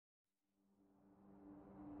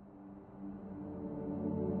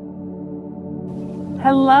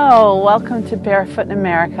Hello, welcome to Barefoot in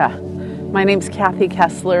America. My name's Kathy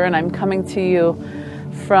Kessler and I'm coming to you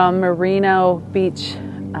from Merino Beach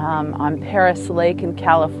on Paris Lake in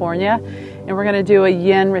California. And we're going to do a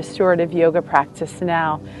Yin restorative yoga practice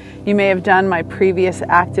now. You may have done my previous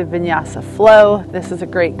active vinyasa flow. This is a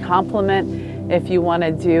great complement if you want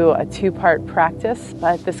to do a two-part practice,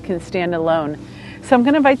 but this can stand alone. So I'm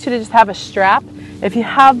going to invite you to just have a strap. If you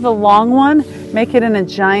have the long one, make it in a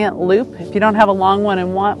giant loop. If you don't have a long one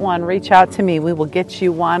and want one, reach out to me. We will get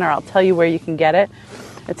you one, or I'll tell you where you can get it.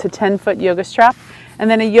 It's a 10-foot yoga strap. And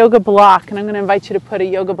then a yoga block, and I'm going to invite you to put a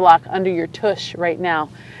yoga block under your tush right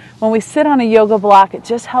now. When we sit on a yoga block, it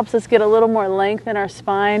just helps us get a little more length in our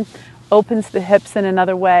spine, opens the hips in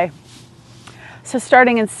another way. So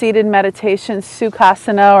starting in seated meditation,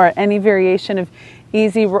 Sukhasana, or any variation of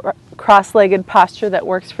easy cross-legged posture that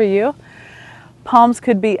works for you. Palms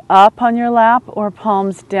could be up on your lap or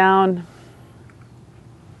palms down.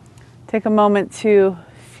 Take a moment to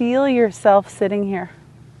feel yourself sitting here.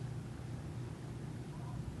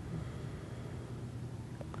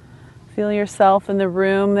 Feel yourself in the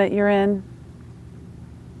room that you're in.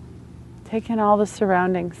 Take in all the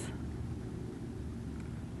surroundings.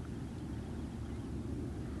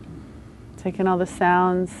 Take in all the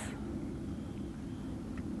sounds.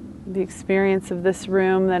 The experience of this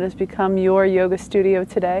room that has become your yoga studio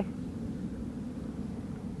today.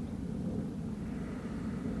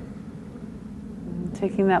 And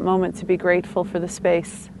taking that moment to be grateful for the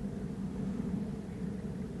space.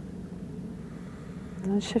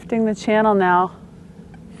 And shifting the channel now.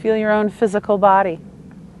 Feel your own physical body.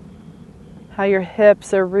 How your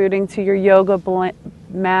hips are rooting to your yoga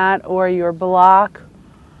mat or your block.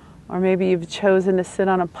 Or maybe you've chosen to sit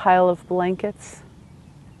on a pile of blankets.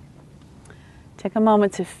 Take a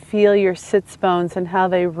moment to feel your sits bones and how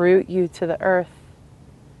they root you to the earth.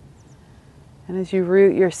 And as you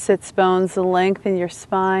root your sits bones, lengthen your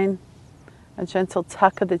spine, a gentle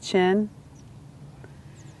tuck of the chin.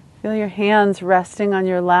 Feel your hands resting on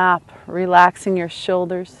your lap, relaxing your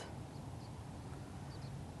shoulders.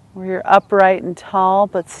 Where you're upright and tall,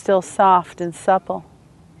 but still soft and supple.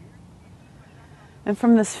 And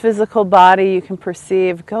from this physical body you can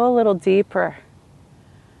perceive, go a little deeper.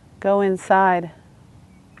 Go inside.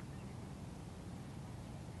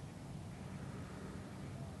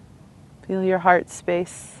 Feel your heart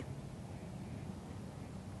space.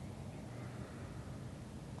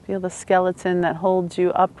 Feel the skeleton that holds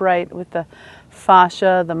you upright with the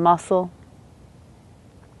fascia, the muscle.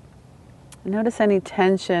 Notice any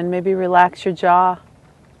tension. Maybe relax your jaw.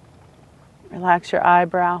 Relax your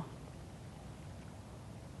eyebrow.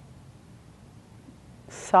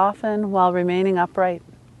 Soften while remaining upright.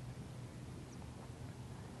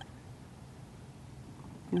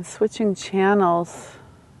 And switching channels,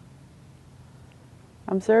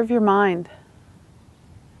 observe your mind.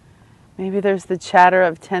 Maybe there's the chatter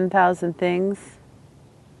of 10,000 things.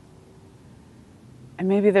 And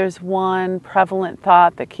maybe there's one prevalent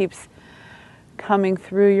thought that keeps coming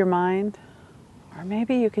through your mind. Or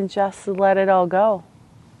maybe you can just let it all go.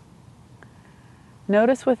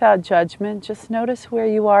 Notice without judgment, just notice where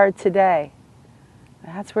you are today.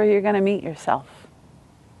 That's where you're going to meet yourself.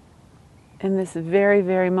 In this very,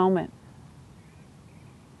 very moment.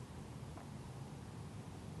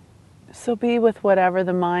 So be with whatever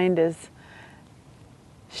the mind is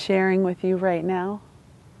sharing with you right now.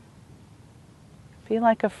 Be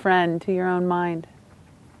like a friend to your own mind.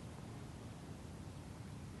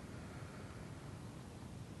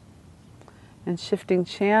 And shifting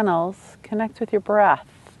channels, connect with your breath.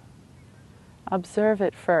 Observe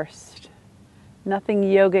it first. Nothing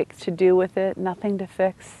yogic to do with it, nothing to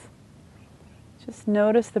fix. Just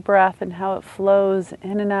notice the breath and how it flows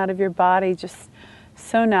in and out of your body just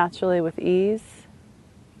so naturally with ease.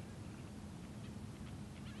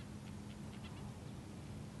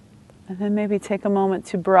 And then maybe take a moment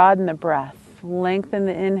to broaden the breath. Lengthen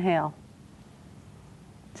the inhale.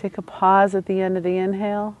 Take a pause at the end of the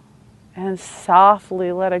inhale and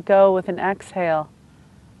softly let it go with an exhale.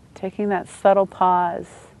 Taking that subtle pause.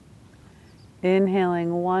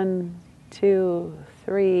 Inhaling 1, 2,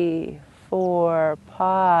 3, 4,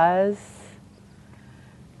 pause.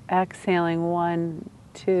 Exhaling 1,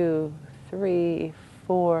 2, 3,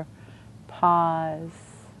 4, pause.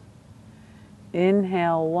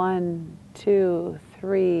 Inhale 1, 2,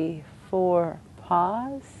 3, 4,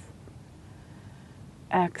 pause.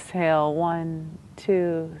 Exhale 1,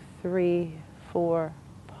 2, 3, 4,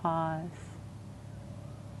 pause.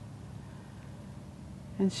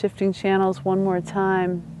 And shifting channels one more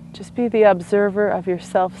time. Just be the observer of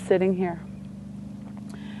yourself sitting here.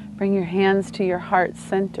 Bring your hands to your heart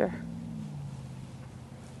center.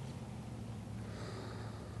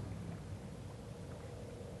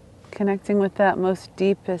 connecting with that most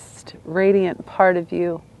deepest, radiant part of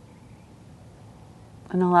you.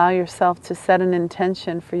 And allow yourself to set an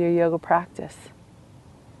intention for your yoga practice.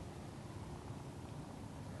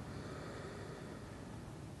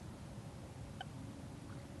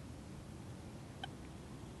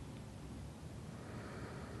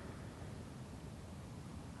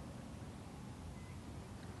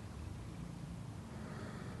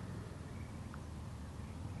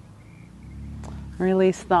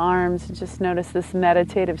 Release the arms and just notice this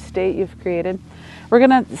meditative state you've created. We're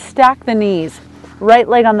going to stack the knees. Right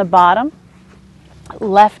leg on the bottom,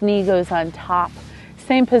 left knee goes on top.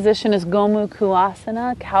 Same position as Gomu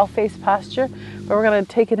Kuasana, cow face posture, but we're going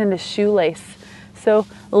to take it into shoelace. So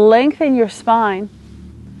lengthen your spine,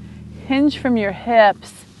 hinge from your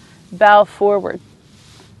hips, bow forward.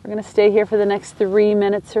 We're going to stay here for the next 3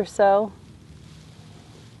 minutes or so.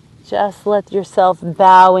 Just let yourself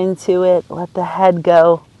bow into it. Let the head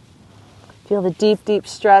go. Feel the deep, deep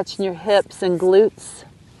stretch in your hips and glutes.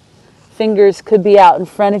 Fingers could be out in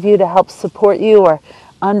front of you to help support you or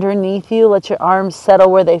underneath you. Let your arms settle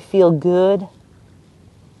where they feel good.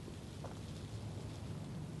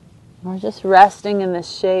 We're just resting in this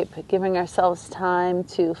shape, giving ourselves time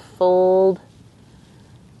to fold,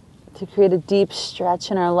 to create a deep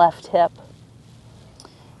stretch in our left hip.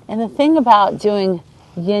 And the thing about doing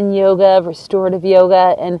Yin Yoga, restorative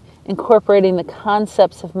yoga, and incorporating the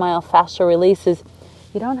concepts of myofascial releases,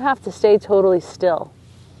 you don't have to stay totally still.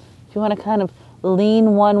 If you want to kind of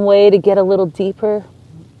lean one way to get a little deeper,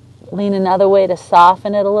 lean another way to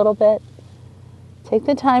soften it a little bit, take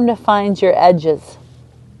the time to find your edges,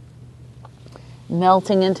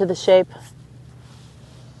 melting into the shape.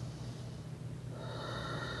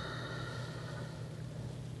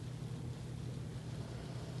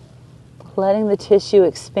 Letting the tissue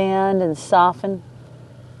expand and soften.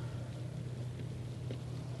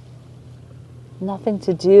 Nothing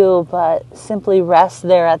to do but simply rest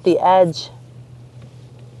there at the edge.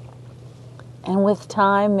 And with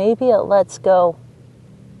time, maybe it lets go.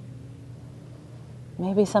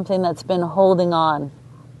 Maybe something that's been holding on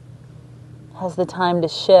has the time to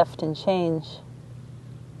shift and change.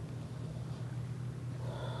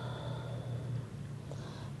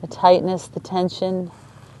 The tightness, the tension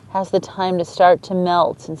has the time to start to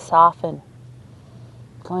melt and soften,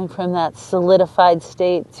 going from that solidified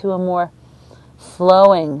state to a more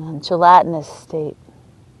flowing and gelatinous state.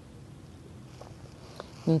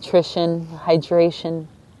 Nutrition, hydration,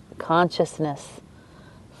 consciousness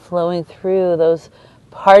flowing through those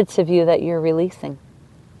parts of you that you're releasing.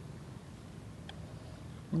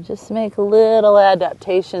 And just make little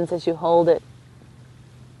adaptations as you hold it.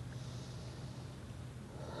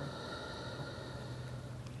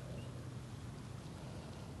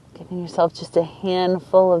 Giving yourself just a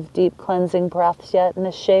handful of deep cleansing breaths yet in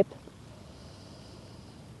this shape.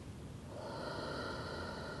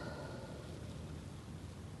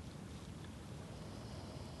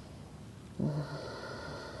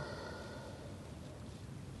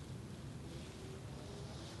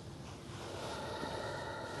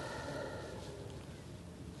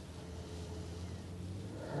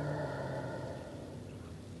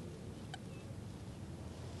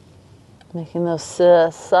 Making those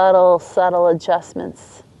subtle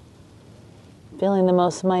adjustments. Feeling the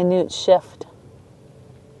most minute shift.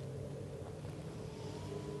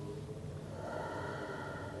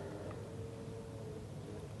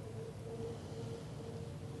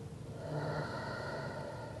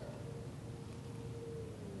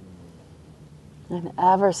 And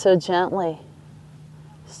ever so gently,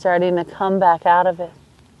 starting to come back out of it.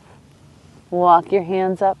 Walk your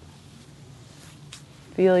hands up.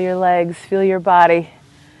 Feel your legs, feel your body.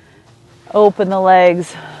 Open the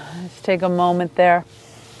legs. Just take a moment there.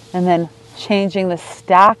 And then changing the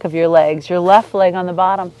stack of your legs. Your left leg on the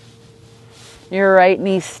bottom. Your right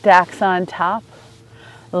knee stacks on top.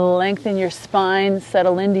 Lengthen your spine,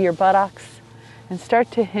 settle into your buttocks, and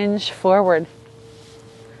start to hinge forward.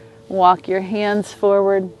 Walk your hands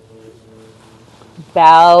forward.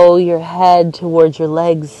 Bow your head towards your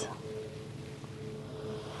legs.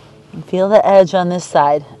 And feel the edge on this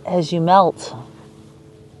side as you melt.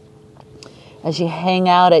 As you hang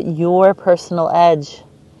out at your personal edge.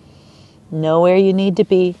 Know where you need to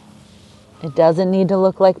be. It doesn't need to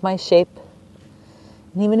look like my shape.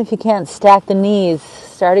 And even if you can't stack the knees,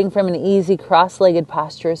 starting from an easy cross-legged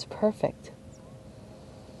posture is perfect.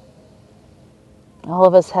 All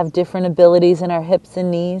of us have different abilities in our hips and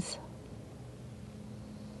knees.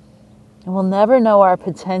 And we'll never know our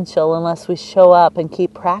potential unless we show up and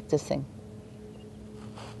keep practicing.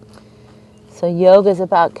 So yoga is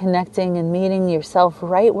about connecting and meeting yourself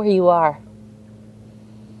right where you are.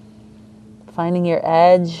 Finding your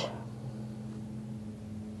edge,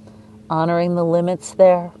 honoring the limits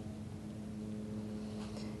there,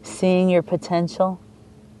 seeing your potential,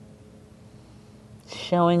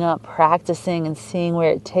 showing up, practicing, and seeing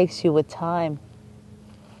where it takes you with time.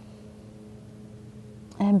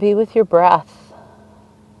 And be with your breath.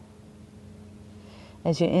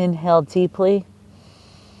 As you inhale deeply,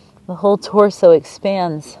 the whole torso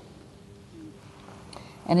expands.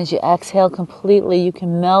 And as you exhale completely, you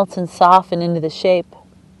can melt and soften into the shape.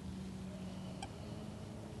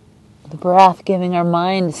 The breath giving our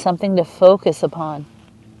mind something to focus upon.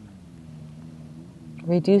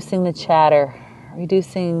 Reducing the chatter,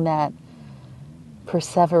 reducing that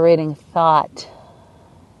perseverating thought.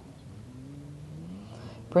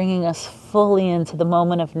 Bringing us fully into the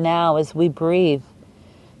moment of now as we breathe.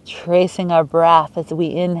 Tracing our breath as we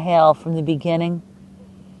inhale from the beginning,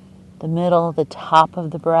 the middle, the top of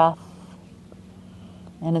the breath.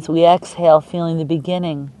 And as we exhale, feeling the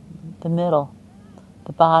beginning, the middle,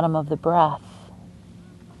 the bottom of the breath.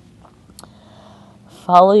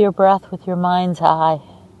 Follow your breath with your mind's eye.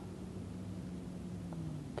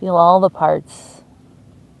 Feel all the parts.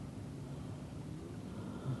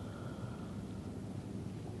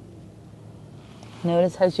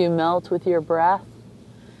 Notice as you melt with your breath,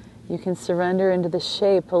 you can surrender into the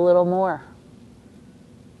shape a little more.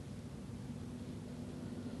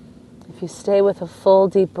 If you stay with a full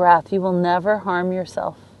deep breath, you will never harm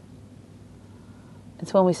yourself.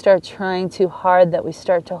 It's when we start trying too hard that we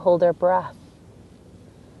start to hold our breath.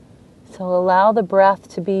 So allow the breath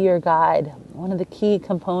to be your guide, one of the key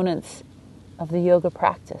components of the yoga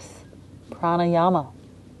practice, pranayama.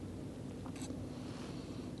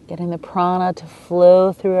 Getting the prana to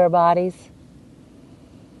flow through our bodies,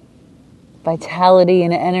 vitality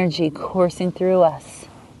and energy coursing through us,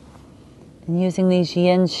 and using these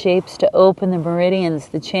yin shapes to open the meridians,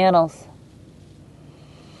 the channels.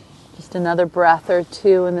 Just another breath or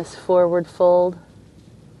two in this forward fold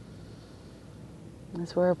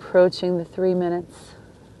as we're approaching the 3 minutes.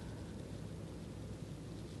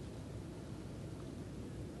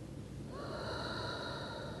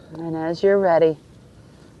 And as you're ready,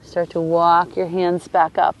 start to walk your hands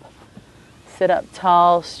back up. Sit up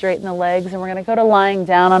tall, straighten the legs, and we're going to go to lying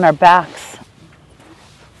down on our backs.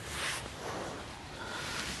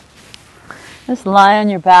 Just lie on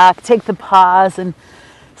your back, take the pause and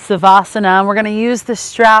Savasana. And we're going to use the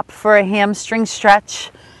strap for a hamstring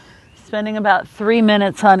stretch, spending about 3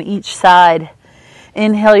 minutes on each side.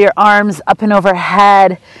 Inhale your arms up and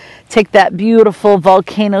overhead. Take that beautiful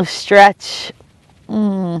volcano stretch.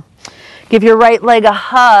 Give your right leg a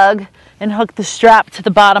hug and hook the strap to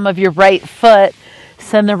the bottom of your right foot.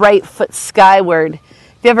 Send the right foot skyward.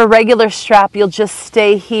 If you have a regular strap, you'll just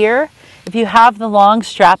stay here. If you have the long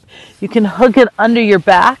strap, you can hook it under your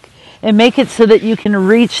back and make it so that you can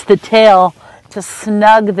reach the tail to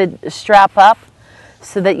snug the strap up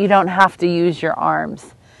so that you don't have to use your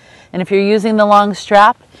arms. And if you're using the long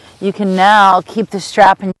strap, you can now keep the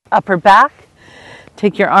strap in your upper back.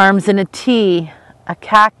 Take your arms in a T, a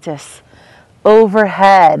cactus,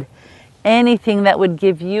 overhead, anything that would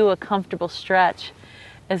give you a comfortable stretch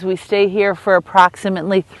as we stay here for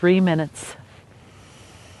approximately 3 minutes.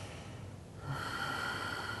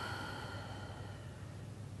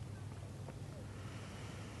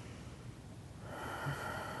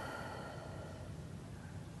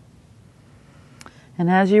 And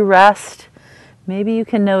as you rest, maybe you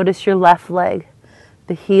can notice your left leg,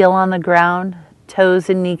 the heel on the ground, toes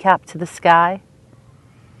and kneecap to the sky.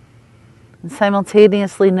 And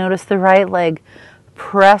simultaneously notice the right leg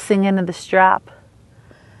pressing into the strap,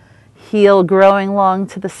 heel growing long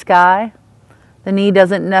to the sky. The knee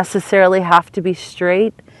doesn't necessarily have to be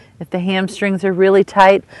straight. If the hamstrings are really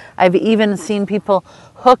tight, I've even seen people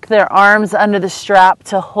hook their arms under the strap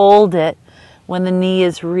to hold it when the knee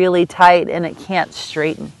is really tight and it can't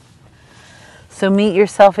straighten. So meet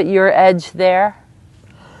yourself at your edge there.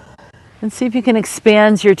 And see if you can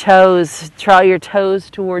expand your toes. Draw your toes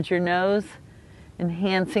towards your nose,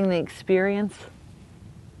 enhancing the experience.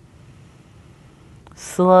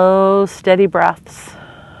 Slow, steady breaths.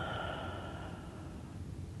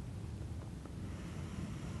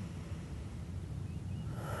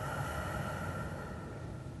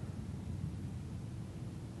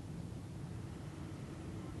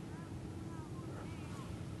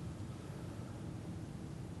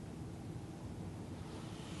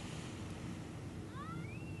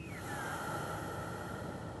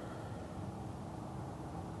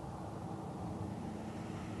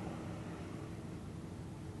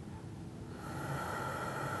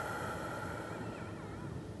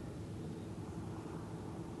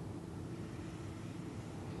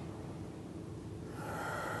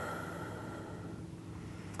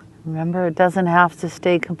 Remember, it doesn't have to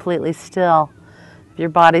stay completely still. If your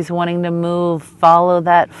body's wanting to move, follow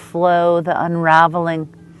that flow, the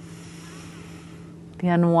unraveling, the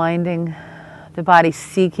unwinding, the body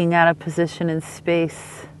seeking out a position in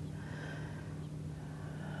space.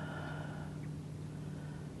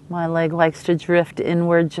 My leg likes to drift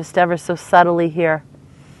inward just ever so subtly here,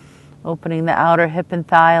 opening the outer hip and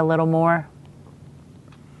thigh a little more.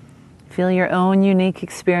 Feel your own unique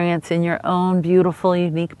experience in your own beautiful,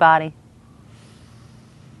 unique body.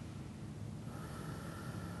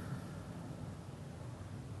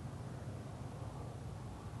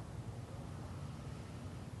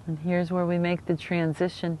 And here's where we make the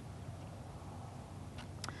transition.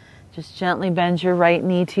 Just gently bend your right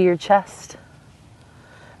knee to your chest.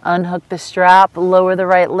 Unhook the strap, lower the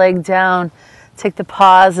right leg down. Take the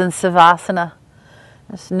pause in Savasana.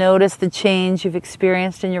 Just notice the change you've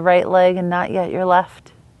experienced in your right leg and not yet your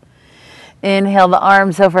left. Inhale the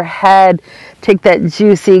arms overhead. Take that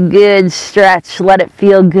juicy, good stretch. Let it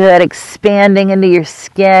feel good, expanding into your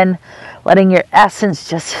skin, letting your essence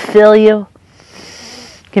just fill you.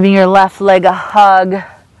 Giving your left leg a hug,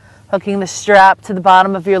 hooking the strap to the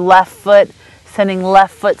bottom of your left foot, sending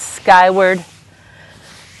left foot skyward.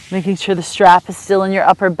 Making sure the strap is still in your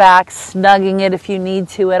upper back, snugging it if you need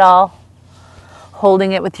to at all.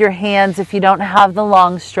 Holding it with your hands if you don't have the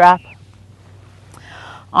long strap.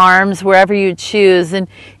 Arms wherever you choose. And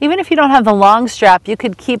even if you don't have the long strap, you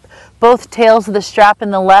could keep both tails of the strap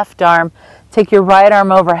in the left arm. Take your right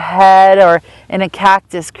arm overhead or in a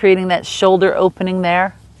cactus, creating that shoulder opening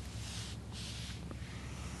there.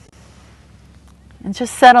 And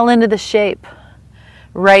just settle into the shape.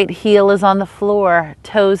 Right heel is on the floor.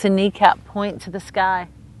 Toes and kneecap point to the sky.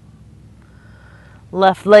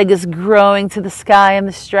 Left leg is growing to the sky in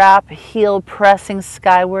the strap, heel pressing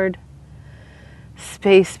skyward.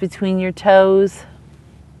 Space between your toes.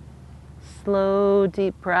 Slow,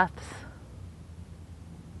 deep breaths.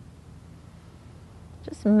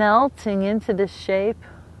 Just melting into this shape.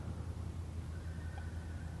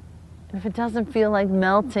 And if it doesn't feel like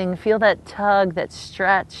melting, feel that tug, that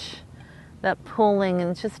stretch, that pulling,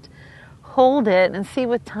 and just hold it and see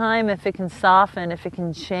with time if it can soften, if it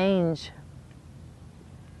can change.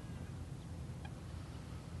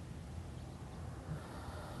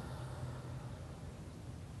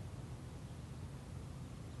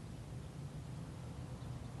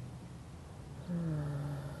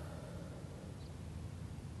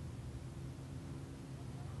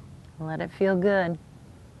 Let it feel good.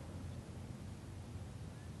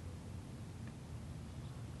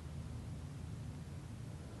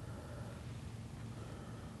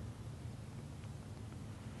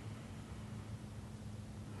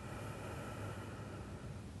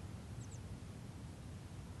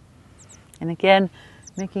 And again,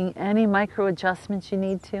 making any micro adjustments you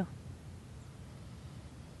need to.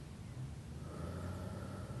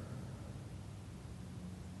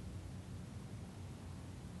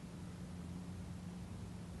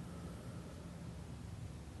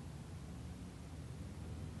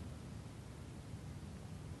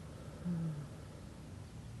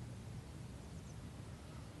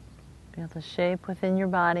 Feel the shape within your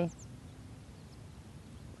body.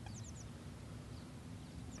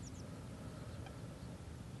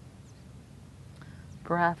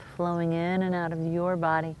 Breath flowing in and out of your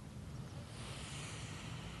body.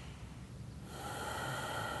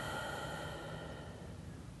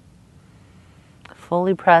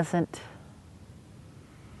 Fully present,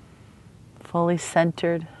 fully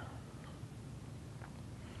centered,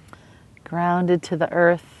 grounded to the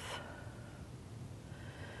earth,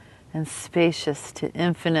 and spacious to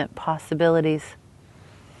infinite possibilities.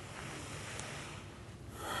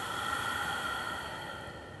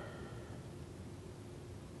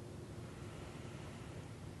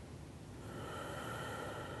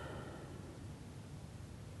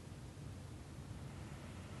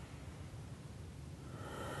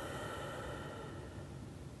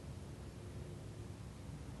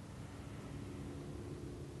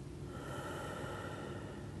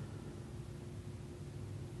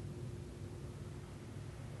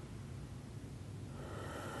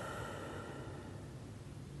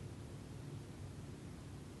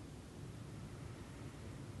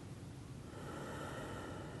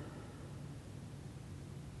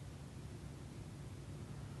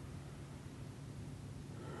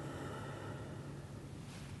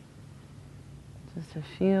 Just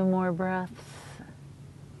a few more breaths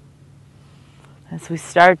as we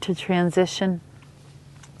start to transition.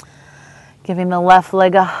 Giving the left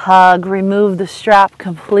leg a hug, remove the strap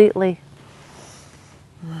completely.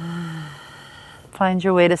 Find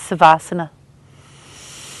your way to Savasana.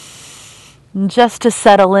 And just to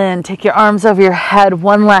settle in, take your arms over your head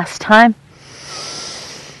one last time.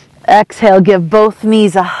 Exhale, give both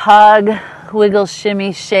knees a hug. Wiggle,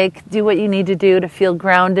 shimmy, shake. Do what you need to do to feel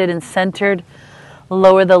grounded and centered.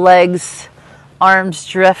 Lower the legs. Arms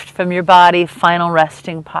drift from your body. Final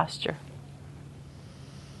resting posture.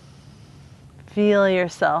 Feel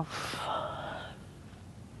yourself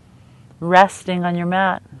resting on your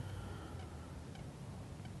mat.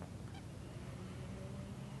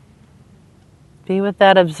 Be with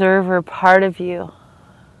that observer part of you.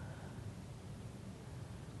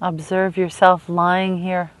 Observe yourself lying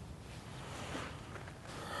here.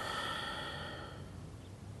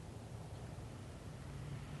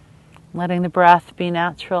 Letting the breath be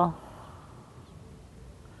natural.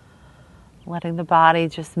 Letting the body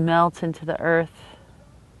just melt into the earth.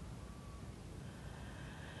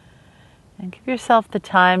 And give yourself the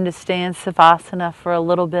time to stay in Savasana for a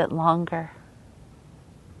little bit longer.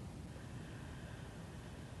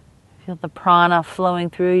 Feel the prana flowing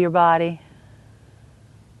through your body.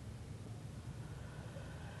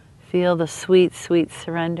 Feel the sweet, sweet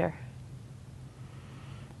surrender.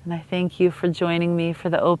 And I thank you for joining me for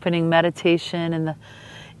the opening meditation and the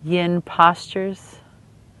yin postures.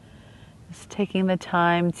 Just taking the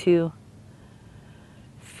time to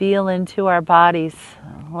feel into our bodies,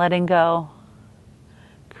 letting go,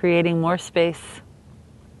 creating more space.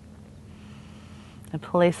 The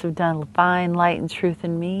place of divine light and truth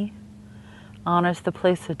in me honors the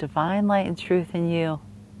place of divine light and truth in you,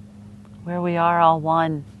 where we are all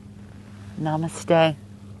one. Namaste.